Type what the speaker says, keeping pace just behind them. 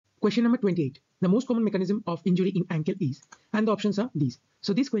Question number 28. The most common mechanism of injury in ankle is, and the options are these.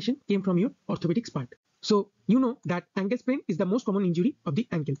 So this question came from your orthopedics part. So you know that ankle sprain is the most common injury of the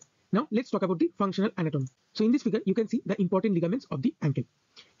ankle. Now let's talk about the functional anatomy. So in this figure, you can see the important ligaments of the ankle.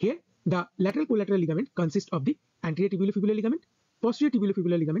 Here, the lateral collateral ligament consists of the anterior tibialofibular ligament, posterior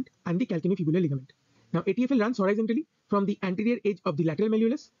tibialofibular ligament, and the calcaneofibular ligament. Now ATFL runs horizontally from the anterior edge of the lateral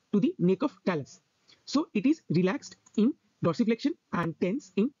malleolus to the neck of talus. So it is relaxed in dorsiflexion and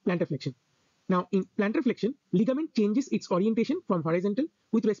tense in plantarflexion. Now in plantarflexion, ligament changes its orientation from horizontal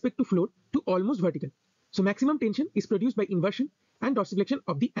with respect to floor to almost vertical. So maximum tension is produced by inversion and dorsiflexion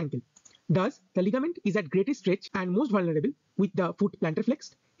of the ankle. Thus, the ligament is at greatest stretch and most vulnerable with the foot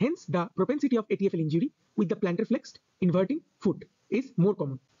plantarflexed. Hence, the propensity of ATFL injury with the plantarflexed inverting foot is more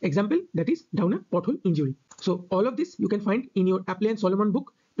common. Example, that is down a pothole injury. So all of this you can find in your Apley and Solomon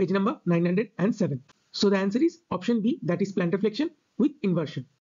book, page number 907. So the answer is option B, that is plantarflexion with inversion.